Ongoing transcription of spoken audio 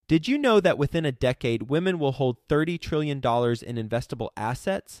Did you know that within a decade, women will hold $30 trillion in investable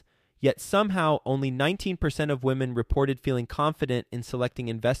assets? Yet somehow only 19% of women reported feeling confident in selecting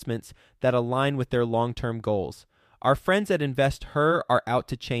investments that align with their long-term goals. Our friends at InvestHer are out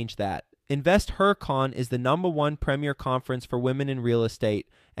to change that. InvestHerCon is the #1 premier conference for women in real estate,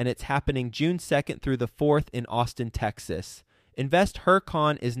 and it's happening June 2nd through the 4th in Austin, Texas.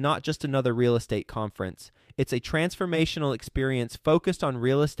 InvestHerCon is not just another real estate conference. It's a transformational experience focused on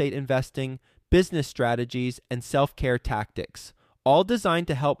real estate investing, business strategies, and self-care tactics, all designed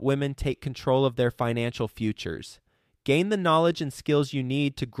to help women take control of their financial futures. Gain the knowledge and skills you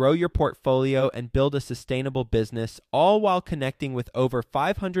need to grow your portfolio and build a sustainable business, all while connecting with over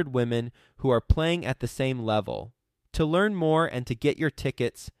 500 women who are playing at the same level. To learn more and to get your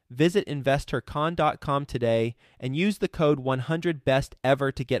tickets, visit InvestHerCon.com today and use the code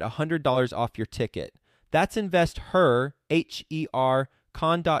 100BESTEVER to get $100 off your ticket. That's InvestHer, H-E-R,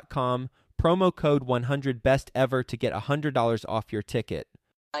 con.com, promo code 100BESTEVER to get $100 off your ticket.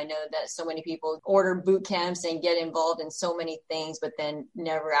 I know that so many people order boot camps and get involved in so many things, but then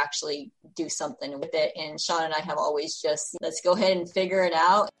never actually do something with it. And Sean and I have always just, let's go ahead and figure it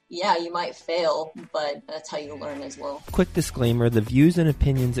out. Yeah, you might fail, but that's how you learn as well. Quick disclaimer, the views and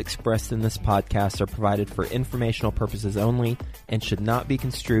opinions expressed in this podcast are provided for informational purposes only and should not be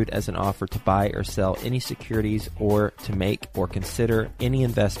construed as an offer to buy or sell any securities or to make or consider any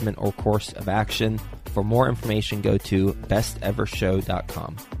investment or course of action. For more information, go to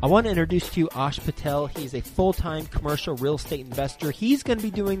bestevershow.com. I want to introduce to you Ash Patel. He's a full-time commercial real estate investor. He's going to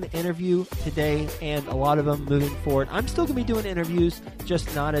be doing the interview today and a lot of them moving forward. I'm still going to be doing interviews,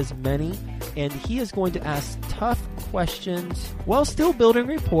 just not as many. And he is going to ask tough questions while still building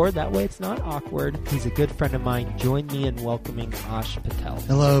rapport. That way it's not awkward. He's a good friend of mine. Join me in welcoming Ash Patel.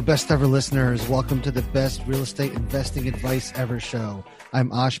 Hello, Best Ever listeners. Welcome to the Best Real Estate Investing Advice Ever show.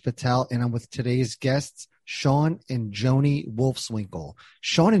 I'm Ash Patel, and I'm with today's guests, Sean and Joni Wolfswinkel.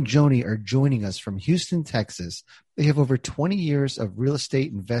 Sean and Joni are joining us from Houston, Texas. They have over 20 years of real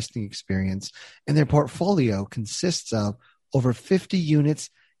estate investing experience, and their portfolio consists of over 50 units,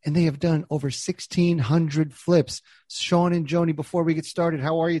 and they have done over 1,600 flips. Sean and Joni, before we get started,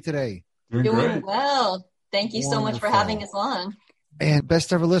 how are you today? Doing well. Thank you so much for having us on. And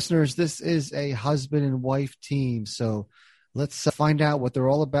Best Ever listeners, this is a husband and wife team, so let's find out what they're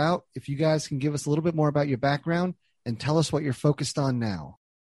all about. If you guys can give us a little bit more about your background and tell us what you're focused on now.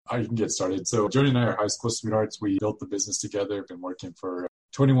 I can get started. So Joni and I are high school sweethearts. We built the business together, been working for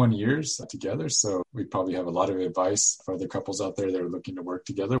 21 years together. So we probably have a lot of advice for other couples out there that are looking to work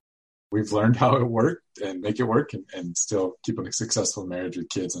together. We've learned how it worked and make it work and still keep a successful marriage with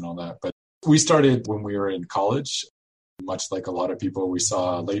kids and all that. But we started when we were in college. Much like a lot of people, we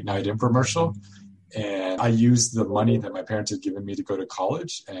saw a late night infomercial. And I used the money that my parents had given me to go to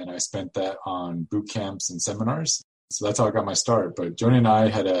college, and I spent that on boot camps and seminars. So that's how I got my start. But Joni and I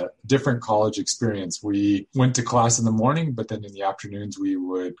had a different college experience. We went to class in the morning, but then in the afternoons, we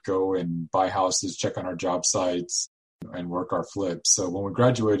would go and buy houses, check on our job sites, and work our flips. So when we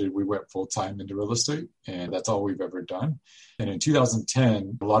graduated, we went full-time into real estate, and that's all we've ever done. And in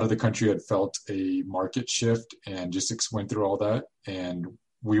 2010, a lot of the country had felt a market shift and just went through all that. And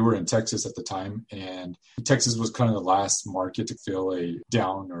we were in Texas at the time, and Texas was kind of the last market to feel a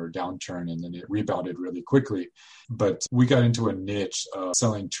downturn, and then it rebounded really quickly. But we got into a niche of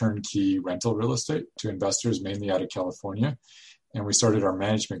selling turnkey rental real estate to investors, mainly out of California. And we started our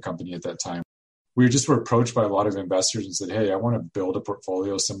management company at that time. We were approached by a lot of investors and said, hey, I want to build a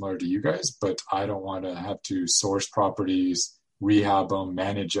portfolio similar to you guys, but I don't want to have to source properties, rehab them,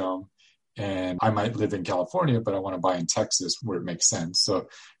 manage them. And I might live in California, but I want to buy in Texas where it makes sense. So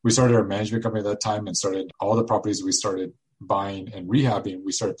we started our management company at that time and started all the properties we started buying and rehabbing.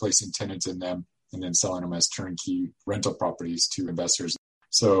 We started placing tenants in them and then selling them as turnkey rental properties to investors.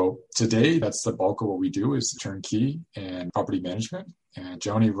 So today, that's the bulk of what we do is turnkey and property management. And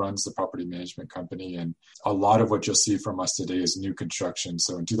Joni runs the property management company. And a lot of what you'll see from us today is new construction.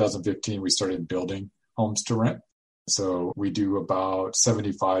 So in 2015, we started building homes to rent. So we do about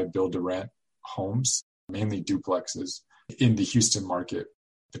 75 build-to-rent homes, mainly duplexes in the Houston market,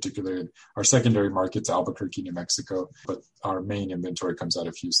 particularly. Our secondary market's Albuquerque, New Mexico, but our main inventory comes out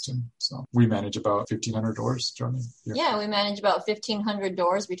of Houston. So we manage about 1,500 doors, Joni? Yeah, we manage about 1,500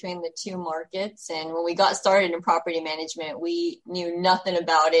 doors between the two markets. And when we got started in property management, we knew nothing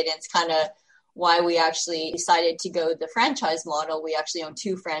about it. And it's kind of why we actually decided to go the franchise model. We actually own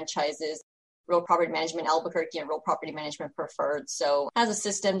 2 franchises. Real Property Management Albuquerque and Real Property Management Preferred. So it has the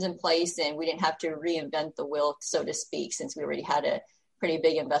systems in place, and we didn't have to reinvent the wheel, so to speak, since we already had a pretty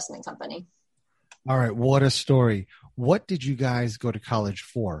big investment company. All right. What a story. What did you guys go to college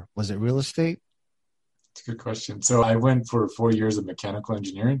for? Was it real estate? It's a good question. So I went for 4 years of mechanical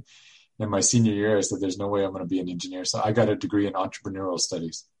engineering. In my senior year, I said, there's no way I'm going to be an engineer. So I got a degree in entrepreneurial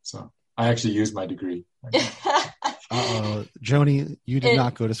studies. So I actually used my degree. Joni, you did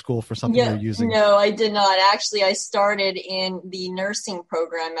not go to school for something you're using. No, I did not. Actually, I started in the nursing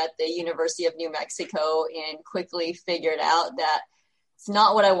program at the University of New Mexico and quickly figured out that it's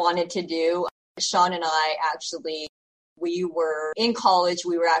not what I wanted to do. Sean and I we were in college.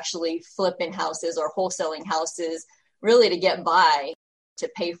 We were actually flipping houses or wholesaling houses really to get by, to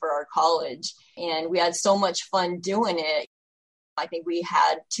pay for our college. And we had so much fun doing it. I think we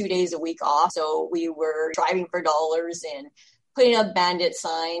had 2 days a week off. So we were driving for dollars and putting up bandit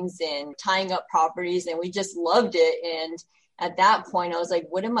signs and tying up properties. And we just loved it. And at that point, I was like,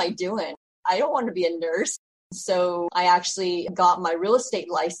 what am I doing? I don't want to be a nurse. So I actually got my real estate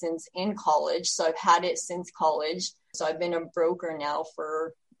license in college. So I've had it since college. So I've been a broker now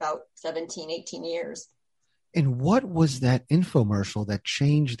for about 17, 18 years. And what was that infomercial that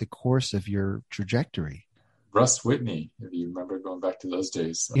changed the course of your trajectory? Russ Whitney, if you remember going back to those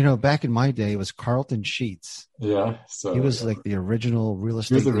days. Back in my day, it was Carlton Sheets. Yeah. So he was like the original real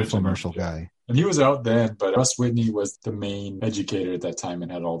estate infomercial guy. And he was out then, but Russ Whitney was the main educator at that time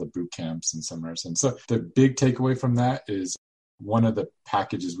and had all the boot camps and seminars. And so the big takeaway from that is one of the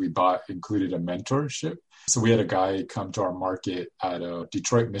packages we bought included a mentorship. So we had a guy come to our market at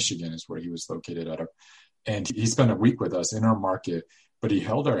Detroit, Michigan is where he was located at. And he spent a week with us in our market, but he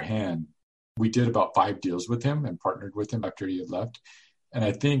held our hand. We did about 5 deals with him and partnered with him after he had left. And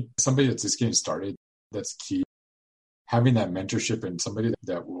I think somebody that's just getting started, that's key. Having that mentorship and somebody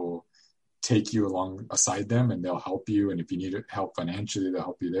that will take you alongside them and they'll help you. And if you need help financially, they'll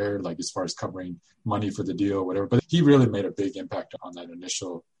help you there, like as far as covering money for the deal, whatever. But he really made a big impact on that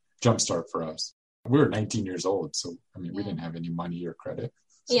initial jumpstart for us. We were 19 years old. So, we didn't have any money or credit.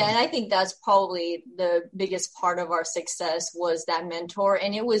 So. Yeah, and I think that's probably the biggest part of our success was that mentor.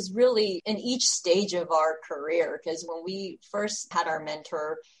 And it was really in each stage of our career, because when we first had our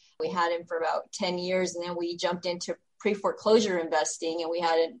mentor, we had him for about 10 years, and then we jumped into pre-foreclosure investing, and we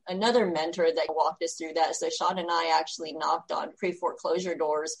had another mentor that walked us through that. So Sean and I actually knocked on pre-foreclosure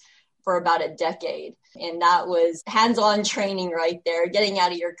doors for about a decade. And that was hands-on training right there, getting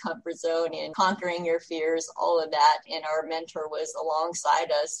out of your comfort zone and conquering your fears, all of that. And our mentor was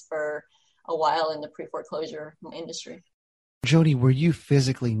alongside us for a while in the pre-foreclosure industry. Joni, were you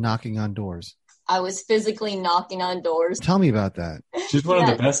physically knocking on doors? I was physically knocking on doors. Tell me about that. She's one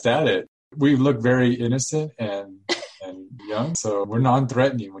of the best at it. We look very innocent and young, so we're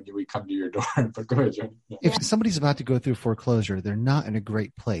non-threatening when we come to your door. But go ahead, Joni. Yeah. If somebody's about to go through foreclosure, they're not in a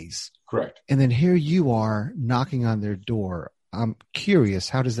great place. Correct. And then here you are knocking on their door. I'm curious,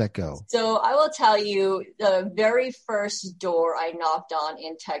 how does that go? So I will tell you, the very first door I knocked on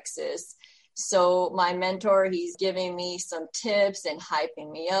in Texas. So my mentor, he's giving me some tips and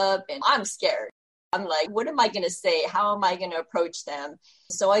hyping me up, and I'm scared. I'm like, what am I going to say? How am I going to approach them?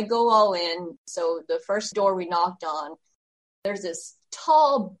 So I go all in. So the first door we knocked on, there's this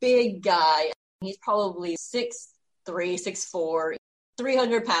tall, big guy. He's probably 6'3", 6'4",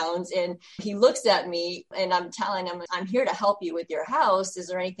 300 pounds. And he looks at me and I'm telling him, I'm here to help you with your house. Is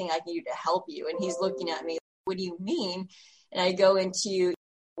there anything I can do to help you? And he's looking at me, what do you mean? And I go into,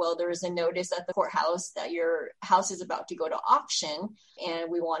 well, there is a notice at the courthouse that your house is about to go to auction,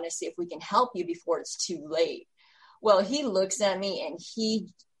 and we want to see if we can help you before it's too late. Well, he looks at me and he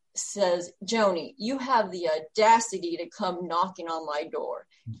says, Joni, you have the audacity to come knocking on my door.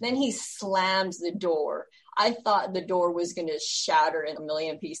 Then he slams the door. I thought the door was going to shatter in a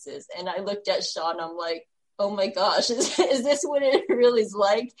million pieces. And I looked at Sean, I'm like, oh my gosh, is this what it really is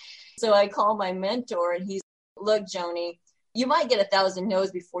like? So I call my mentor and he's, look, Joni, you might get 1,000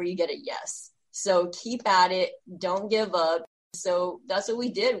 no's before you get a yes. So keep at it. Don't give up. So that's what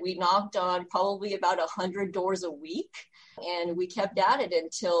we did. We knocked on probably about 100 doors a week, and we kept at it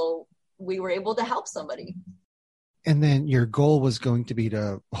until we were able to help somebody. And then your goal was going to be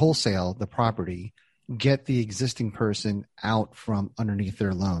to wholesale the property, get the existing person out from underneath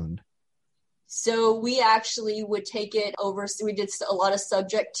their loan. So we actually would take it over. So we did a lot of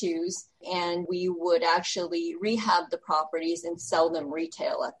subject twos, and we would actually rehab the properties and sell them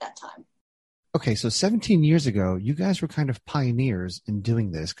retail at that time. Okay, so 17 years ago, you guys were kind of pioneers in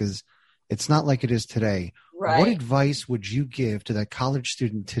doing this because it's not like it is today. Right. What advice would you give to that college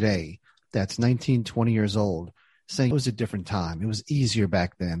student today that's 19, 20 years old, saying it was a different time? It was easier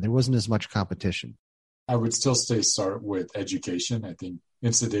back then. There wasn't as much competition. I would still start with education. I think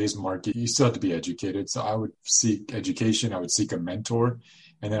in today's market, you still have to be educated. So I would seek education. I would seek a mentor.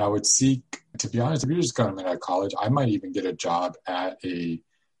 And then I would seek, to be honest, if you're just coming out of college, I might even get a job at a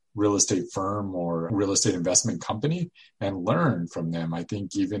real estate firm or real estate investment company and learn from them. I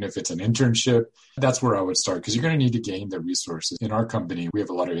think even if it's an internship, that's where I would start, because you're going to need to gain the resources. In our company, we have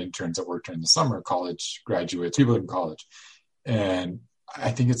a lot of interns that work during the summer, college graduates, people in college. And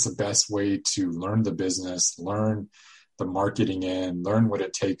I think it's the best way to learn the business, learn the marketing in, learn what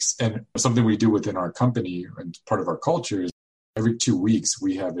it takes. And something we do within our company and part of our culture is every 2 weeks,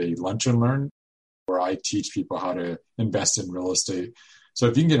 we have a lunch and learn where I teach people how to invest in real estate. So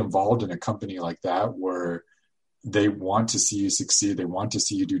if you can get involved in a company like that where they want to see you succeed, they want to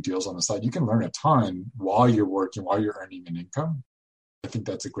see you do deals on the side, you can learn a ton while you're working, while you're earning an income. I think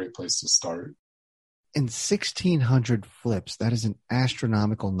that's a great place to start. And 1,600 flips, that is an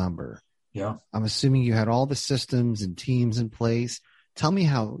astronomical number. Yeah. I'm assuming you had all the systems and teams in place. Tell me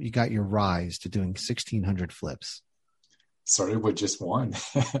how you got your rise to doing 1,600 flips. Started with just one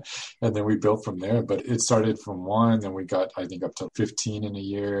and then we built from there. But it started from one, then we got, I think, up to 15 in a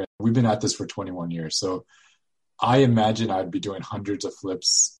year. We've been at this for 21 years. So I imagine I'd be doing hundreds of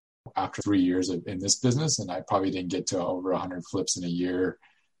flips after 3 years in this business. And I probably didn't get to over 100 flips in a year.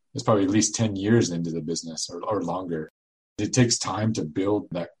 It's probably at least 10 years into the business or longer. It takes time to build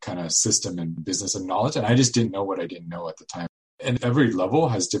that kind of system and business and knowledge. And I just didn't know what I didn't know at the time. And every level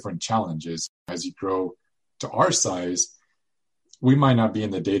has different challenges. As you grow to our size, we might not be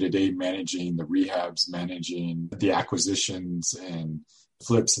in the day-to-day managing the rehabs, managing the acquisitions and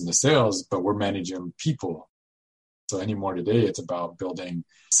flips and the sales, but we're managing people. So anymore today, it's about building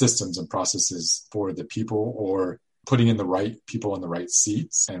systems and processes for the people or putting in the right people in the right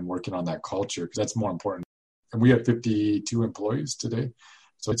seats and working on that culture, because that's more important. And we have 52 employees today.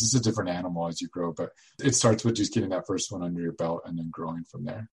 So it's just a different animal as you grow, but it starts with just getting that first one under your belt and then growing from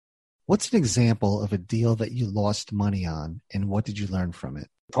there. What's an example of a deal that you lost money on, and what did you learn from it?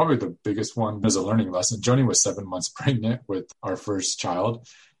 Probably the biggest one was a learning lesson. Joni was 7 months pregnant with our first child.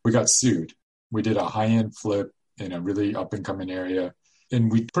 We got sued. We did a high-end flip in a really up-and-coming area,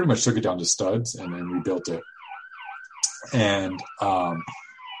 and we pretty much took it down to studs and then rebuilt it. And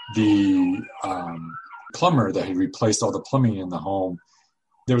the plumber that had replaced all the plumbing in the home,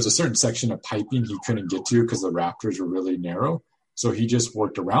 there was a certain section of piping he couldn't get to because the rafters were really narrow. So he just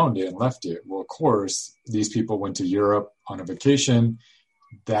worked around it and left it. Well, of course, these people went to Europe on a vacation.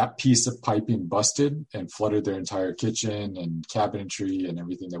 That piece of piping busted and flooded their entire kitchen and cabinetry and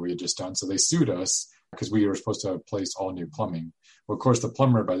everything that we had just done. So they sued us because we were supposed to place all new plumbing. Well, of course, the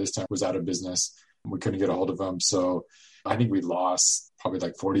plumber by this time was out of business. We couldn't get a hold of him. So I think we lost probably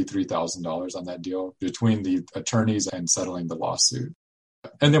like $43,000 on that deal between the attorneys and settling the lawsuit.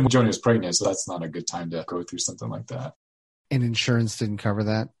 And then Joni was pregnant, so that's not a good time to go through something like that. And insurance didn't cover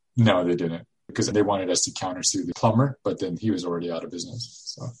that? No, they didn't, because they wanted us to countersue the plumber, but then he was already out of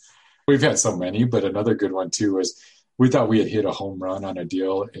business. So we've had so many, but another good one too was we thought we had hit a home run on a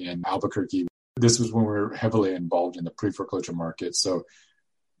deal in Albuquerque. This was when we were heavily involved in the pre-foreclosure market. So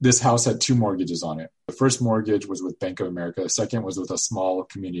this house had 2 mortgages on it. The first mortgage was with Bank of America. The second was with a small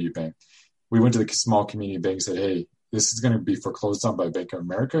community bank. We went to the small community bank and said, hey, this is going to be foreclosed on by Bank of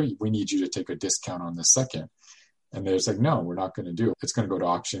America. We need you to take a discount on the second. And they was like, no, we're not going to do it. It's going to go to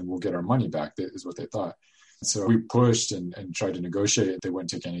auction. We'll get our money back, is what they thought. So we pushed and tried to negotiate. They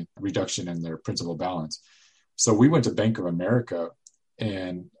wouldn't take any reduction in their principal balance. So we went to Bank of America,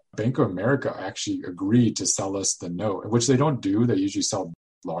 and Bank of America actually agreed to sell us the note, which they don't do. They usually sell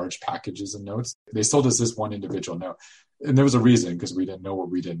large packages of notes. They sold us this one individual note. And there was a reason, because we didn't know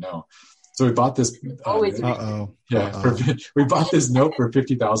what we didn't know. So we bought this. We bought this note for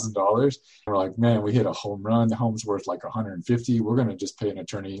 $50,000. We're like, man, we hit a home run. The home's worth like $150,000. We're going to just pay an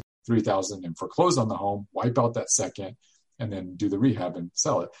attorney $3,000 and foreclose on the home, wipe out that second, and then do the rehab and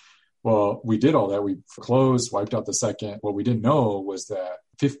sell it. Well, we did all that. We foreclosed, wiped out the second. What we didn't know was that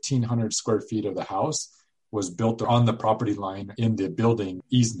 1,500 square feet of the house was built on the property line in the building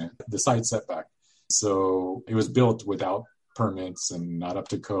easement, the side setback. So it was built without permits and not up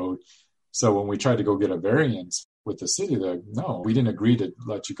to code. So when we tried to go get a variance with the city, they're like, no, we didn't agree to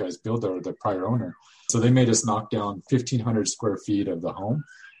let you guys build or the prior owner. So they made us knock down 1,500 square feet of the home.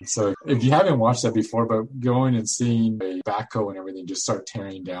 So if you haven't watched that before, but going and seeing a backhoe and everything just start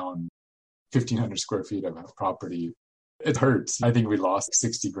tearing down 1,500 square feet of property, it hurts. I think we lost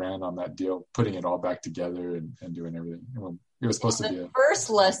 $60,000 on that deal, putting it all back together and doing everything. It was supposed to be first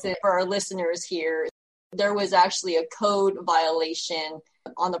lesson for our listeners here. There was actually a code violation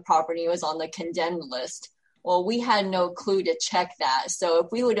on the property. It was on the condemned list. Well, we had no clue to check that. So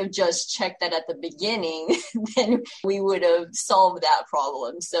if we would have just checked that at the beginning, then we would have solved that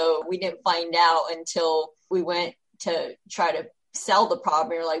problem. So we didn't find out until we went to try to sell the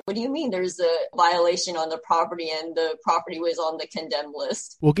property. We're like, what do you mean there's a violation on the property and the property was on the condemned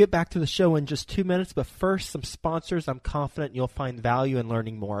list? We'll get back to the show in just 2 minutes, but first, some sponsors I'm confident you'll find value in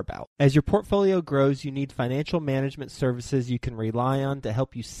learning more about. As your portfolio grows, you need financial management services you can rely on to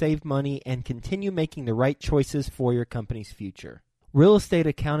help you save money and continue making the right choices for your company's future.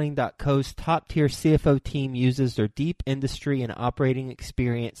 RealestateAccounting.co's top-tier CFO team uses their deep industry and operating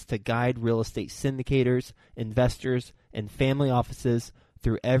experience to guide real estate syndicators, investors, and family offices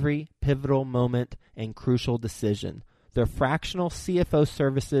through every pivotal moment and crucial decision. Their fractional CFO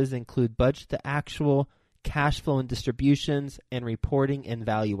services include budget to actual, cash flow and distributions, and reporting and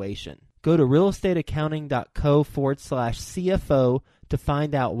valuation. Go to realestateaccounting.co/CFO to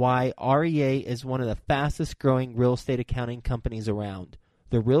find out why REA is one of the fastest growing real estate accounting companies around.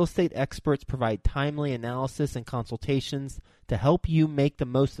 The real estate experts provide timely analysis and consultations to help you make the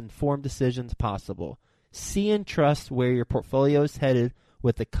most informed decisions possible. See and trust where your portfolio is headed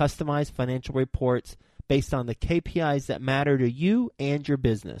with the customized financial reports based on the KPIs that matter to you and your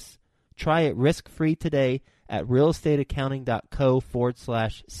business. Try it risk-free today at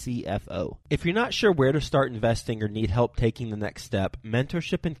realestateaccounting.co/CFO. If you're not sure where to start investing or need help taking the next step,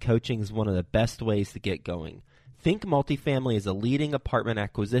 mentorship and coaching is one of the best ways to get going. Think Multifamily is a leading apartment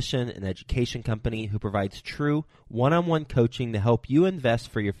acquisition and education company who provides true one-on-one coaching to help you invest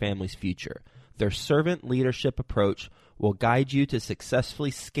for your family's future. Their servant leadership approach will guide you to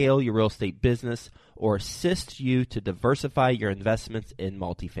successfully scale your real estate business or assist you to diversify your investments in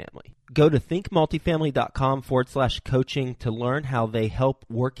multifamily. Go to thinkmultifamily.com/coaching to learn how they help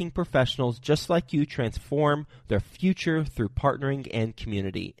working professionals just like you transform their future through partnering and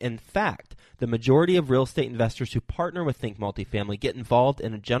community. In fact, the majority of real estate investors who partner with Think Multifamily get involved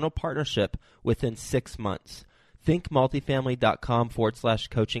in a general partnership within 6 months.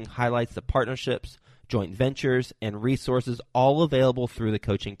 thinkmultifamily.com/coaching highlights the partnerships, joint ventures, and resources all available through the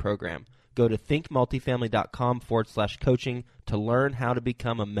coaching program. Go to thinkmultifamily.com/coaching to learn how to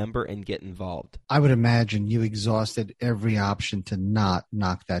become a member and get involved. I would imagine you exhausted every option to not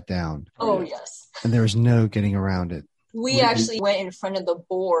knock that down. Oh, yes. And there was no getting around it. We actually went in front of the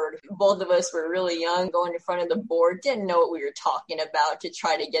board. Both of us were really young, going in front of the board, didn't know what we were talking about to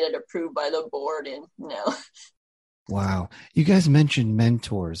try to get it approved by the board, and no. Wow. You guys mentioned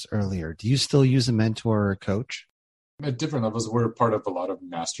mentors earlier. Do you still use a mentor or a coach? At different levels, we're part of a lot of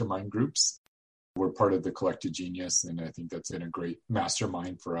mastermind groups. We're part of the Collective Genius, and I think that's been a great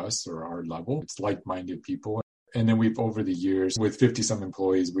mastermind for us or our level. It's like-minded people. And then we've, over the years, with 50-some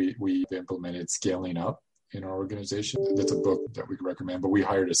employees, we've implemented Scaling Up in our organization. That's a book that we could recommend, but we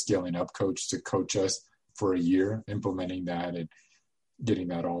hired a Scaling Up coach to coach us for a year, implementing that and getting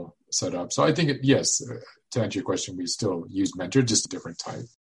that all set up. So I think, yes, to answer your question, we still use mentor, just a different type.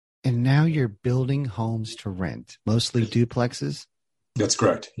 And now you're building homes to rent, mostly duplexes? That's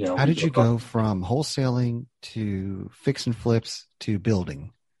correct. Yeah. How did you go from wholesaling to fix and flips to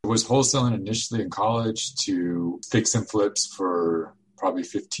building? It was wholesaling initially in college to fix and flips for probably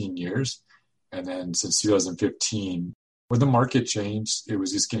 15 years. And then since 2015, when the market changed, it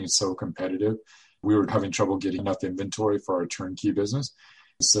was just getting so competitive. We were having trouble getting enough inventory for our turnkey business.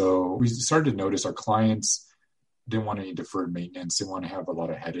 So we started to notice our clients didn't want any deferred maintenance. They want to have a lot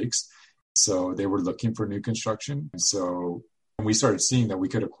of headaches. So they were looking for new construction. And so we started seeing that we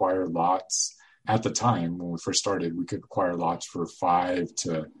could acquire lots. At the time, when we first started, we could acquire lots for $5,000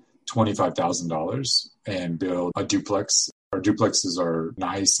 to $25,000 and build a duplex. Our duplexes are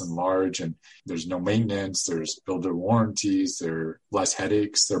nice and large, and there's no maintenance. There's builder warranties. There are less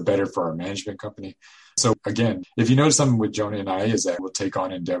headaches. They're better for our management company. So again, if you notice something with Joni and I is that we'll take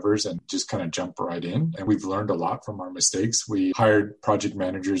on endeavors and just kind of jump right in. And we've learned a lot from our mistakes. We hired project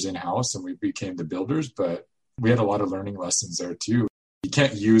managers in-house and we became the builders, but we had a lot of learning lessons there too. You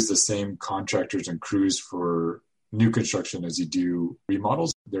can't use the same contractors and crews for new construction as you do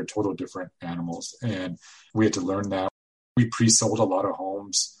remodels. They're total different animals. And we had to learn that. We pre-sold a lot of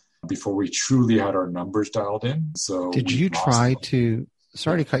homes before we truly had our numbers dialed in. So did you try to...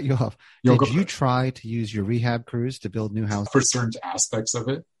 Sorry to cut you off. Did you try to use your rehab crews to build new houses? For certain aspects of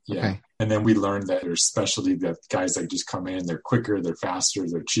it, yeah. Okay. And then we learned that there's specialty that guys that just come in, they're quicker, they're faster,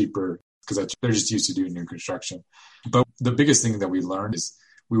 they're cheaper, because they're just used to doing new construction. But the biggest thing that we learned is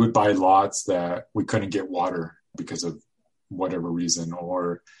we would buy lots that we couldn't get water because of whatever reason,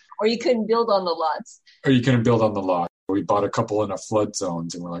 or you couldn't build on the lots. Or you couldn't build on the lot. We bought a couple in a flood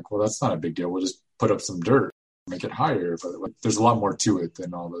zones, and we're like, well, that's not a big deal. We'll just put up some dirt. Make it higher, but there's a lot more to it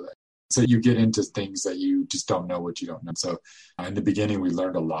than all of that. So you get into things that you just don't know what you don't know. So in the beginning, we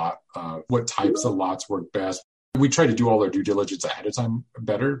learned a lot what types of lots work best. We try to do all our due diligence ahead of time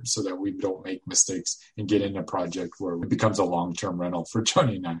better so that we don't make mistakes and get in a project where it becomes a long-term rental for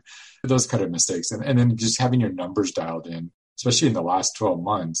Joni and I. Those kind of mistakes. And then just having your numbers dialed in, especially in the last 12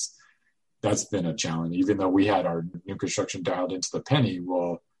 months, that's been a challenge. Even though we had our new construction dialed into the penny,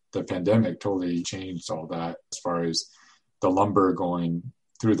 well, the pandemic totally changed all that as far as the lumber going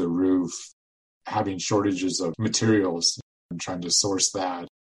through the roof, having shortages of materials and trying to source that.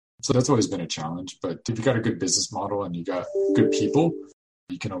 So that's always been a challenge. But if you got a good business model and you got good people,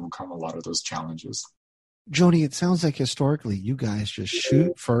 you can overcome a lot of those challenges. Joni, it sounds like historically you guys just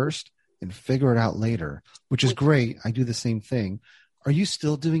shoot first and figure it out later, which is great. I do the same thing. Are you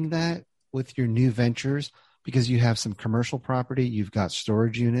still doing that with your new ventures? Because you have some commercial property, you've got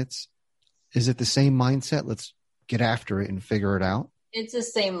storage units. Is it the same mindset? Let's get after it and figure it out. It's the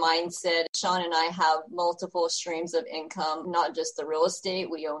same mindset. Sean and I have multiple streams of income, not just the real estate.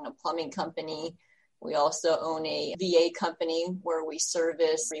 We own a plumbing company. We also own a VA company where we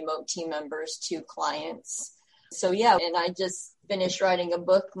service remote team members to clients. So yeah, and I just finished writing a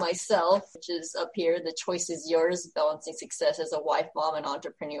book myself, which is up here, The Choice is Yours, Balancing Success as a Wife, Mom, and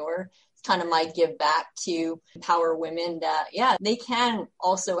Entrepreneur. It's kind of my give back to empower women that, yeah, they can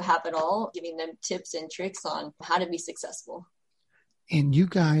also have it all, giving them tips and tricks on how to be successful. And you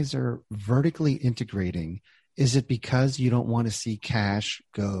guys are vertically integrating. Is it because you don't want to see cash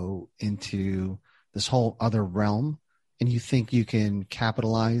go into this whole other realm and you think you can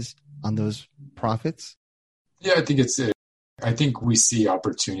capitalize on those profits? Yeah, I think we see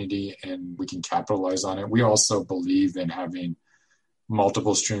opportunity and we can capitalize on it. We also believe in having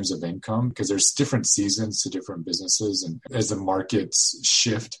multiple streams of income because there's different seasons to different businesses. And as the markets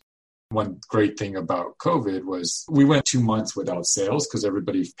shift, one great thing about COVID was we went 2 months without sales because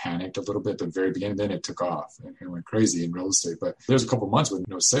everybody panicked a little bit at the very beginning. Then it took off and it went crazy in real estate. But there's a couple months with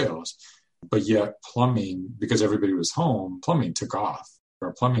no sales. But yet plumbing, because everybody was home, plumbing took off.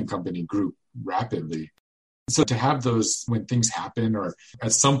 Our plumbing company grew rapidly. So to have those when things happen or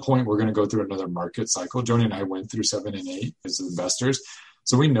at some point we're going to go through another market cycle. Joni and I went through 7 and 8 as investors.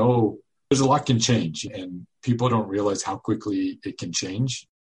 So we know there's a lot can change and people don't realize how quickly it can change.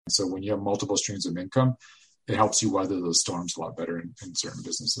 So when you have multiple streams of income, it helps you weather those storms a lot better in certain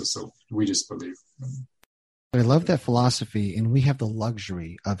businesses. So we just believe. I love that philosophy. And we have the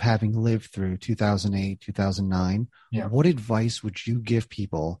luxury of having lived through 2008, 2009. Yeah. What advice would you give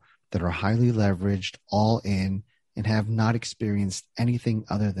people that are highly leveraged, all in, and have not experienced anything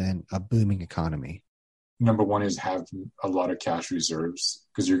other than a booming economy? Number one is have a lot of cash reserves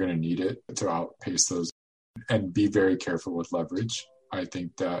because you're going to need it to outpace those, and be very careful with leverage. I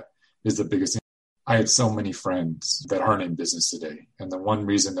think that is the biggest thing. I have so many friends that aren't in business today. And the one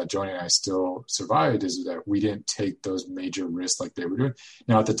reason that Joni and I still survived is that we didn't take those major risks like they were doing.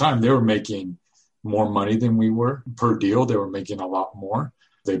 Now, at the time, they were making more money than we were per deal. They were making a lot more.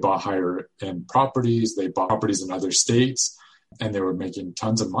 They bought higher end properties. They bought properties in other states and they were making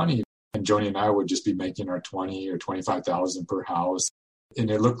tons of money. And Joni and I would just be making our $20,000 or $25,000 per house. And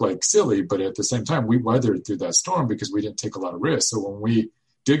it looked like silly, but at the same time, we weathered through that storm because we didn't take a lot of risk. So when we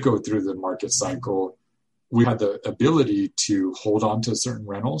did go through the market cycle, we had the ability to hold on to certain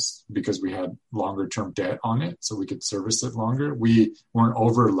rentals because we had longer term debt on it. So we could service it longer. We weren't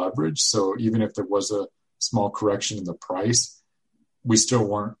over leveraged. So even if there was a small correction in the price, we still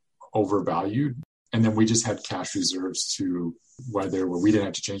weren't overvalued. And then we just had cash reserves to weather where we didn't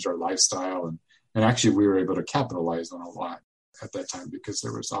have to change our lifestyle. And actually we were able to capitalize on a lot at that time because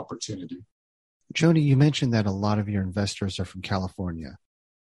there was opportunity. Joni, you mentioned that a lot of your investors are from California.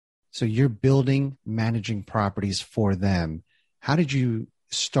 So you're building, managing properties for them. How did you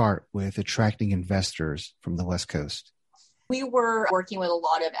start with attracting investors from the West Coast? We were working with a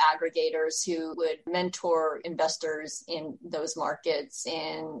lot of aggregators who would mentor investors in those markets,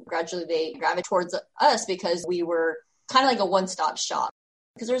 and gradually they gravitated towards us because we were kind of like a one-stop shop.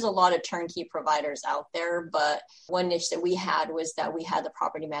 Because there's a lot of turnkey providers out there, but one niche that we had was that we had the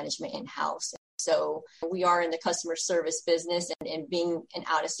property management in-house. So we are in the customer service business, and being an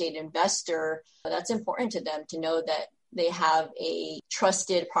out-of-state investor, that's important to them to know that they have a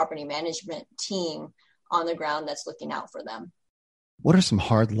trusted property management team on the ground that's looking out for them. What are some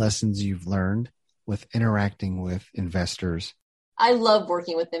hard lessons you've learned with interacting with investors? I love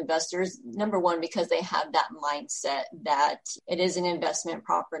working with investors, number one, because they have that mindset that it is an investment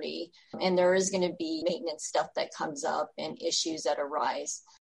property and there is going to be maintenance stuff that comes up and issues that arise.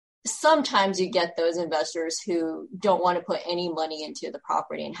 Sometimes you get those investors who don't want to put any money into the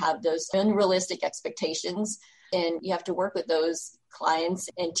property and have those unrealistic expectations. And you have to work with those clients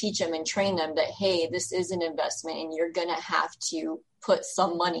and teach them and train them that, hey, this is an investment and you're going to have to put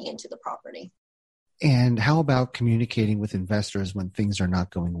some money into the property. And how about communicating with investors when things are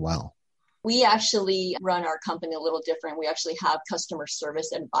not going well? We actually run our company a little different. We actually have customer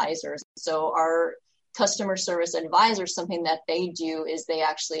service advisors. So our customer service advisors, something that they do is they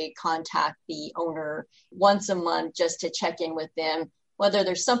actually contact the owner once a month just to check in with them. Whether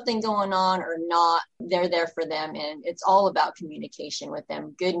there's something going on or not, they're there for them. And it's all about communication with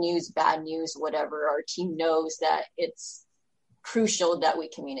them. Good news, bad news, whatever. Our team knows that it's crucial that we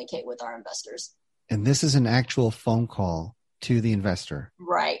communicate with our investors. And this is an actual phone call to the investor.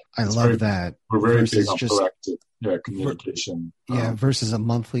 Right. I love that. We're very big on proactive communication. Versus a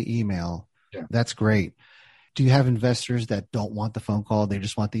monthly email. Yeah. That's great. Do you have investors that don't want the phone call? They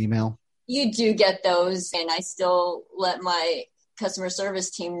just want the email? You do get those. And I still let my customer service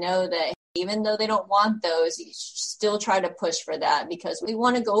team know that even though they don't want those, you still try to push for that because we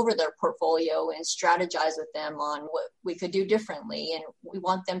want to go over their portfolio and strategize with them on what we could do differently. And we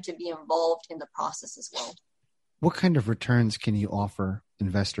want them to be involved in the process as well. What kind of returns can you offer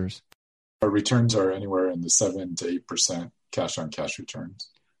investors? Our returns are anywhere in the 7 to 8% cash on cash returns.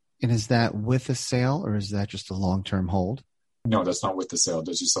 And is that with a sale or is that just a long-term hold? No, that's not with the sale.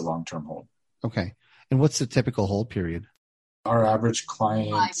 That's just a long-term hold. Okay. And what's the typical hold period? Our average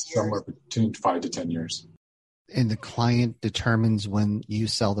client somewhere between 5 to 10 years. And the client determines when you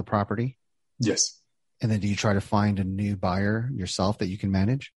sell the property? Yes. And then do you try to find a new buyer yourself that you can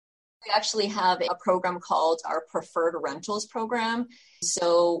manage? We actually have a program called our Preferred Rentals program.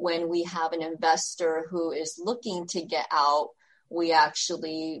 So when we have an investor who is looking to get out, we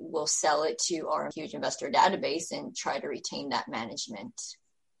actually will sell it to our huge investor database and try to retain that management.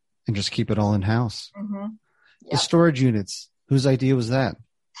 And just keep it all in-house. Mm-hmm. Yep. The storage units, whose idea was that?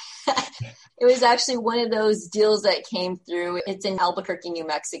 It was actually one of those deals that came through. It's in Albuquerque, New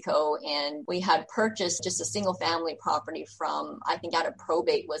Mexico, and we had purchased just a single family property from, I think, out of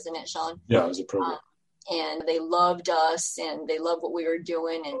probate, wasn't it, Sean? Yeah, it was a probate. And they loved us and they loved what we were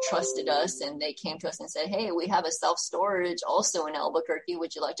doing and trusted us. And they came to us and said, hey, we have a self-storage also in Albuquerque.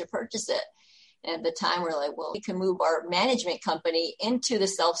 Would you like to purchase it? And at the time, we're like, well, we can move our management company into the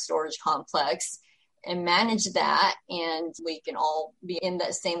self-storage complex and manage that, and we can all be in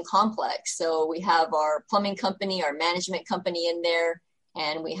that same complex. So we have our plumbing company, our management company in there,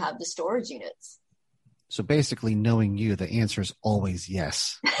 and we have the storage units. So basically, knowing you, the answer is always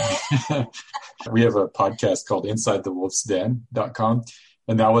yes. We have a podcast called InsideTheWolfsDen.com,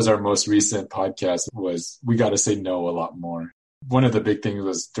 and that was our most recent podcast. Was we got to say no a lot more. One of the big things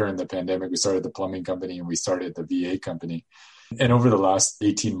was during the pandemic, we started the plumbing company and we started the VA company. And over the last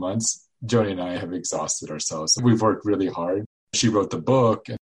 18 months, Joni and I have exhausted ourselves. We've worked really hard. She wrote the book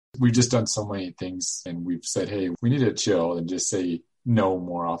and we've just done so many things. And we've said, hey, we need to chill and just say no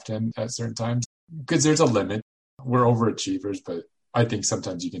more often at certain times because there's a limit. We're overachievers, but I think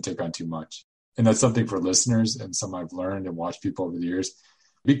sometimes you can take on too much. And that's something for listeners and some I've learned and watched people over the years.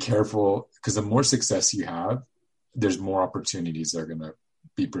 Be careful because the more success you have, there's more opportunities that are going to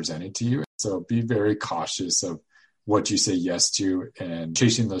be presented to you. So be very cautious of what you say yes to and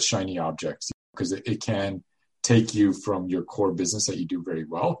chasing those shiny objects because it can take you from your core business that you do very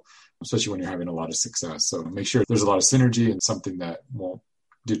well, especially when you're having a lot of success. So make sure there's a lot of synergy and something that won't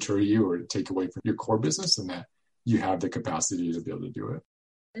deter you or take away from your core business and that you have the capacity to be able to do it.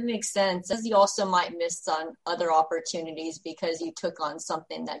 It makes sense. As you also might miss on other opportunities because you took on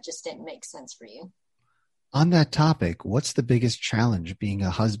something that just didn't make sense for you. On that topic, what's the biggest challenge being a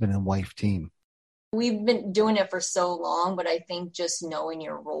husband and wife team? We've been doing it for so long, but I think just knowing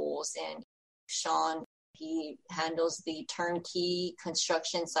your roles, and Sean, he handles the turnkey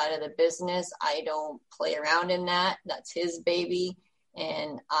construction side of the business. I don't play around in that. That's his baby.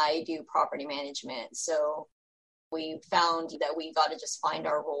 And I do property management. So we found that we got to just find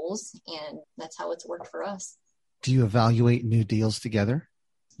our roles, and that's how it's worked for us. Do you evaluate new deals together?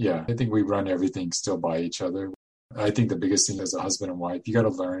 Yeah, I think we run everything still by each other. I think the biggest thing as a husband and wife, you got to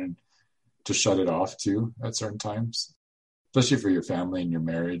learn to shut it off too at certain times, especially for your family and your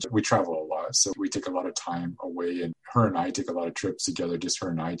marriage. We travel a lot, so we take a lot of time away, and her and I take a lot of trips together, just her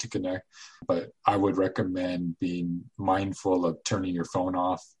and I to connect. But I would recommend being mindful of turning your phone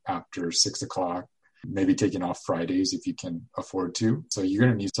off after 6 o'clock, maybe taking off Fridays if you can afford to. So you're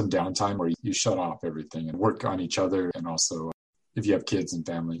going to need some downtime where you shut off everything and work on each other. And also if you have kids and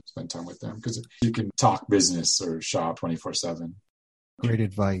family, spend time with them because you can talk business or shop 24/7. Great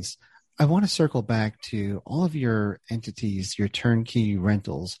advice. I want to circle back to all of your entities, your turnkey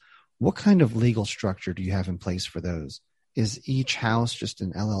rentals. What kind of legal structure do you have in place for those? Is each house just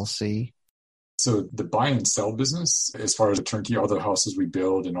an LLC? So the buy and sell business, as far as the turnkey, all the houses we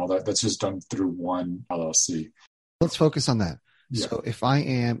build and all that, that's just done through one LLC. Let's focus on that. Yeah. So if I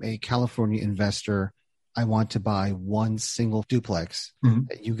am a California investor, I want to buy one single duplex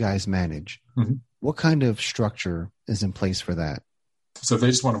that you guys manage. What kind of structure is in place for that? So if they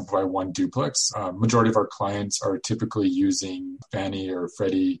just want to buy one duplex, majority of our clients are typically using Fannie or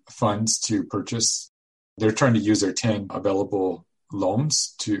Freddie funds to purchase. They're trying to use their 10 available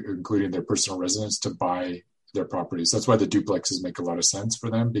loans, including their personal residence, to buy their properties. That's why the duplexes make a lot of sense for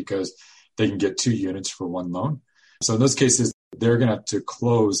them, because they can get 2 units for one loan. So in those cases, they're going to have to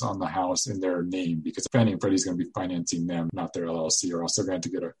close on the house in their name, because Fannie and Freddie is going to be financing them, not their LLC, or also going to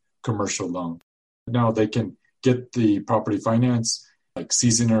get a commercial loan. Now they can get the property finance, like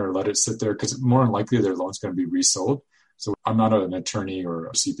season it or let it sit there, because more than likely their loan's going to be resold. So I'm not an attorney or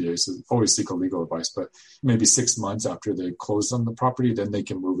a CPA, so always seek a legal advice, but maybe 6 months after they close on the property, then they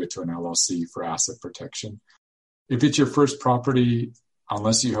can move it to an LLC for asset protection. If it's your first property,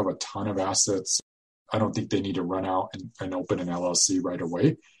 unless you have a ton of assets, I don't think they need to run out and open an LLC right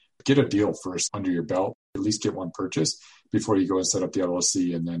away. Get a deal first under your belt, at least get one purchase before you go and set up the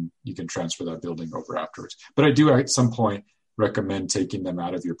LLC, and then you can transfer that building over afterwards. But I do at some point recommend taking them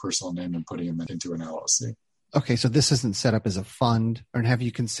out of your personal name and putting them into an LLC. Okay, so this isn't set up as a fund, or have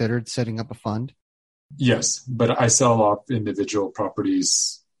you considered setting up a fund? Yes, but I sell off individual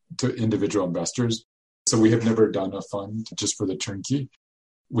properties to individual investors. So we have never done a fund just for the turnkey.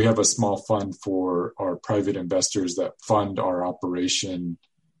 We have a small fund for our private investors that fund our operation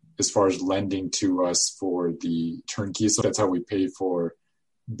as far as lending to us for the turnkey. So that's how we pay for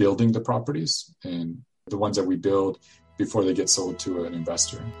building the properties and the ones that we build before they get sold to an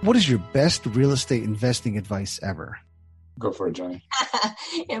investor. What is your best real estate investing advice ever? Go for it, Johnny.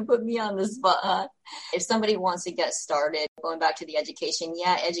 And put me on the spot. If somebody wants to get started, going back to the education,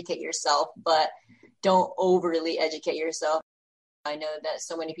 educate yourself, but don't overly educate yourself. I know that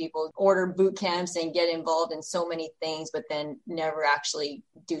so many people order boot camps and get involved in so many things, but then never actually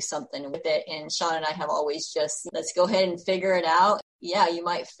do something with it. And Sean and I have always just, let's go ahead and figure it out. Yeah, you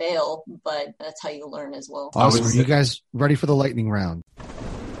might fail, but that's how you learn as well. Awesome. Are you guys ready for the lightning round?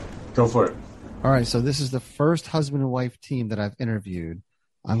 Go for it. All right. So this is the first husband and wife team that I've interviewed.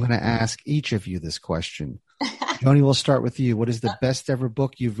 I'm going to ask each of you this question. Joni, we'll start with you. What is the best ever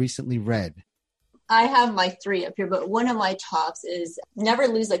book you've recently read? I have my 3 up here, but one of my tops is Never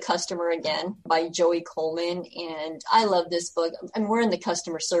Lose a Customer Again by Joey Coleman. And I love this book. I mean, we're in the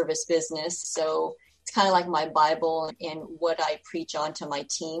customer service business, so it's kind of like my Bible and what I preach on to my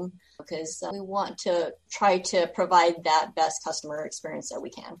team, because we want to try to provide that best customer experience that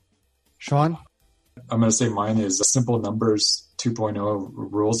we can. Sean? I'm going to say mine is Simple Numbers 2.0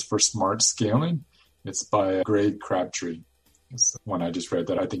 Rules for Smart Scaling. It's by Greg Crabtree. It's the one I just read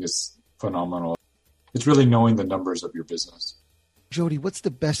that I think is phenomenal. It's really knowing the numbers of your business. Jody, what's the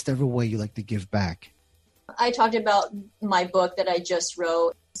best ever way you like to give back? I talked about my book that I just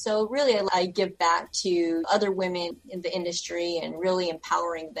wrote. So really, I give back to other women in the industry and really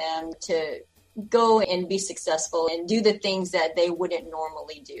empowering them to go and be successful and do the things that they wouldn't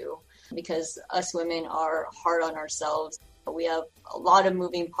normally do, because us women are hard on ourselves. We have a lot of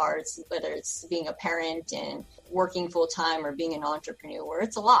moving parts, whether it's being a parent and working full time or being an entrepreneur, where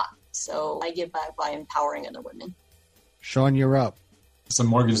it's a lot. So I give back by empowering other women. Sean, you're up.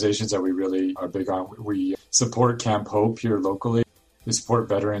 Some organizations that we really are big on, we support Camp Hope here locally. We support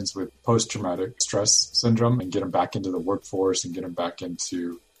veterans with post-traumatic stress syndrome and get them back into the workforce and get them back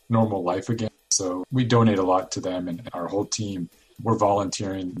into normal life again. So we donate a lot to them, and our whole team. We're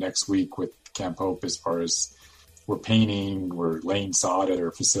volunteering next week with Camp Hope as far as we're painting, we're laying sod at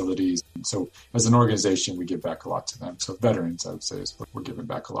our facilities. So as an organization, we give back a lot to them. So veterans, I would say, is what we're giving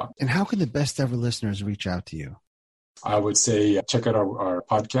back a lot. And how can the best ever listeners reach out to you? I would say check out our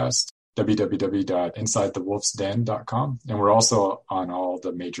podcast, www.insidethewolfsden.com. And we're also on all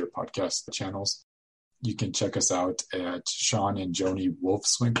the major podcast channels. You can check us out at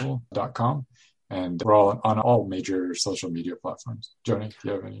SeanandJoniWolfswinkle.com. And we're all on all major social media platforms. Joni, do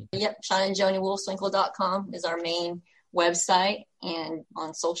you have any? Yep, SeanandJoniWolfswinkle.com is our main website, and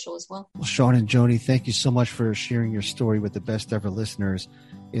on social as well. Well, Sean and Joni, thank you so much for sharing your story with the best ever listeners.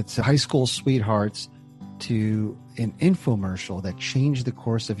 It's high school sweethearts to an infomercial that changed the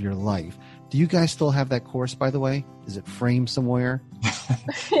course of your life. Do you guys still have that course, by the way? Is it framed somewhere?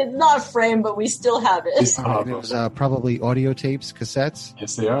 It's not framed, but we still have it. It was probably audio tapes, cassettes.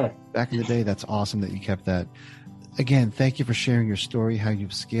 Yes, they are. Back in the day. That's awesome that you kept that. Again, thank you for sharing your story, how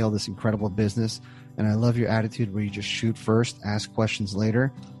you've scaled this incredible business. And I love your attitude where you just shoot first, ask questions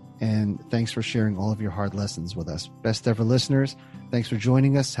later. And thanks for sharing all of your hard lessons with us. Best ever listeners, thanks for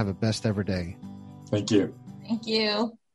joining us. Have a best ever day. Thank you. Thank you.